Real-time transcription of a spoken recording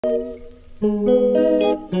Hey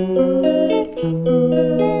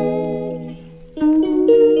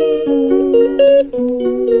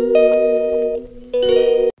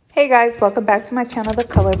guys, welcome back to my channel, The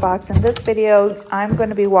Color Box. In this video, I'm going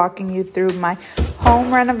to be walking you through my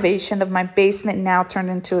home renovation of my basement, now turned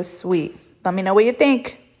into a suite. Let me know what you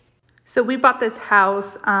think. So we bought this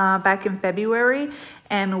house back in February,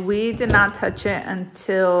 and we did not touch it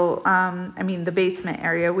until, the basement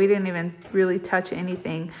area. We didn't even really touch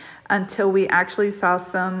anything until we actually saw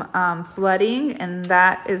some flooding, and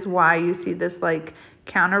that is why you see this like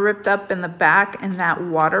counter ripped up in the back and that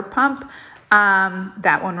water pump.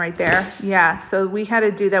 That one right there. Yeah, so we had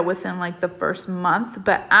to do that within like the first month,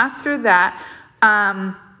 but after that,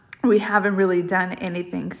 we haven't really done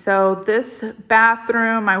anything. So this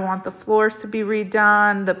bathroom, I want the floors to be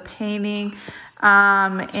redone, the painting,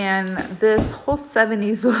 and this whole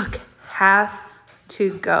 70s look has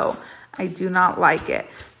to go. I do not like it.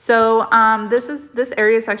 So this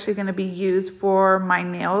area is actually going to be used for my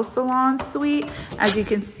nail salon suite. As you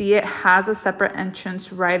can see, it has a separate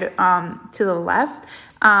entrance right to the left.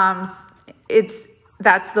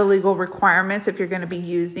 That's the legal requirements if you're going to be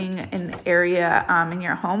using an area in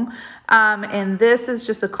your home. And this is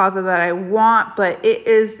just a closet that I want, but it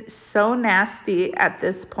is so nasty at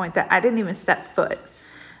this point that I didn't even step foot.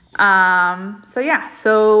 So yeah,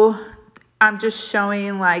 so I'm just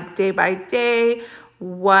showing like day by day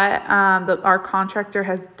what our contractor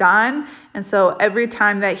has done. And so every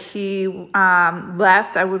time that he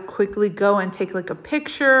left, I would quickly go and take like a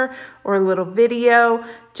picture or a little video,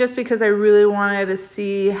 just because I really wanted to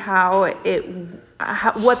see what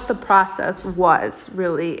the process was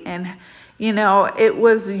really. And you know, it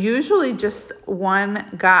was usually just one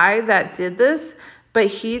guy that did this, but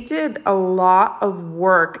he did a lot of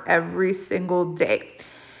work every single day.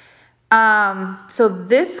 So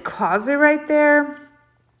this closet right there,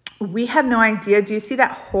 we had no idea. Do you see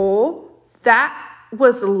that hole? That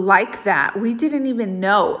was like that. We didn't even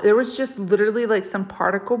know. There was just literally like some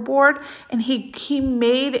particle board, and he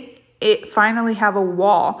made it finally have a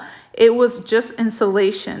wall. It was just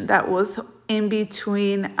insulation that was in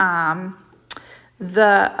between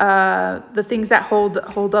the things that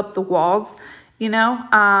hold up the walls, you know,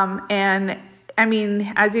 and I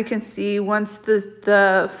mean, as you can see, once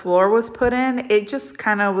the floor was put in, it just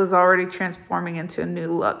kind of was already transforming into a new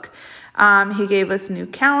look. He gave us new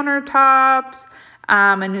countertops,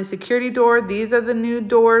 a new security door. These are the new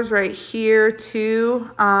doors right here too.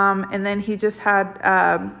 And then he just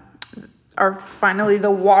had finally the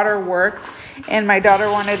water worked, and my daughter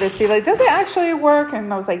wanted to see, like, does it actually work?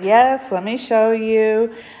 And I was like, yes, let me show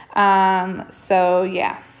you. So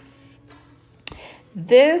yeah.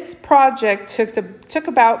 This project took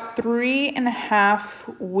about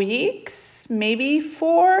 3.5 weeks, maybe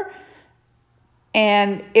 4,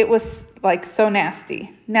 and it was like so nasty.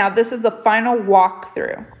 Now this is the final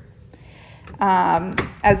walkthrough,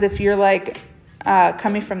 as if you're like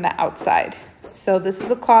coming from the outside. So this is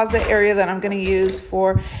the closet area that I'm going to use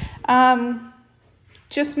for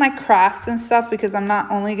just my crafts and stuff, because I'm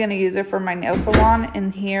not only going to use it for my nail salon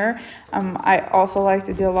in here. I also like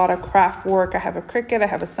to do a lot of craft work. I have a Cricut, I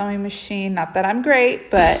have a sewing machine. Not that I'm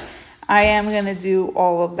great, but I am going to do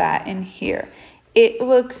all of that in here. It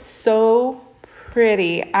looks so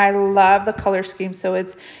pretty. I love the color scheme. So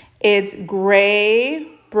it's gray,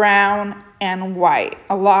 brown, and white.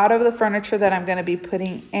 A lot of the furniture that I'm going to be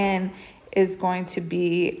putting in is going to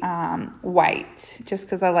be white, just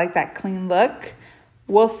because I like that clean look.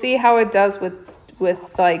 We'll see how it does with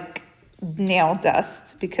like nail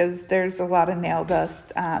dust, because there's a lot of nail dust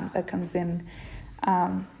that comes in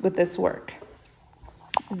with this work.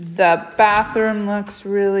 The bathroom looks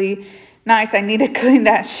really nice. I need to clean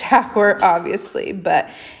that shower, obviously, but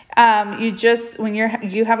when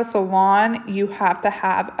you have a salon, you have to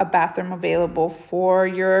have a bathroom available for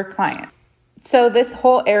your client. So this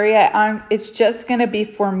whole area, it's just going to be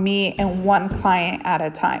for me and one client at a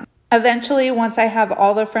time. Eventually, once I have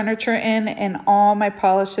all the furniture in and all my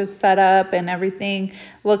polishes set up and everything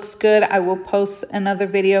looks good, I will post another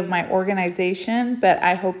video of my organization. But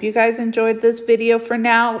I hope you guys enjoyed this video for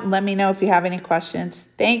now. Let me know if you have any questions.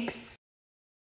 Thanks.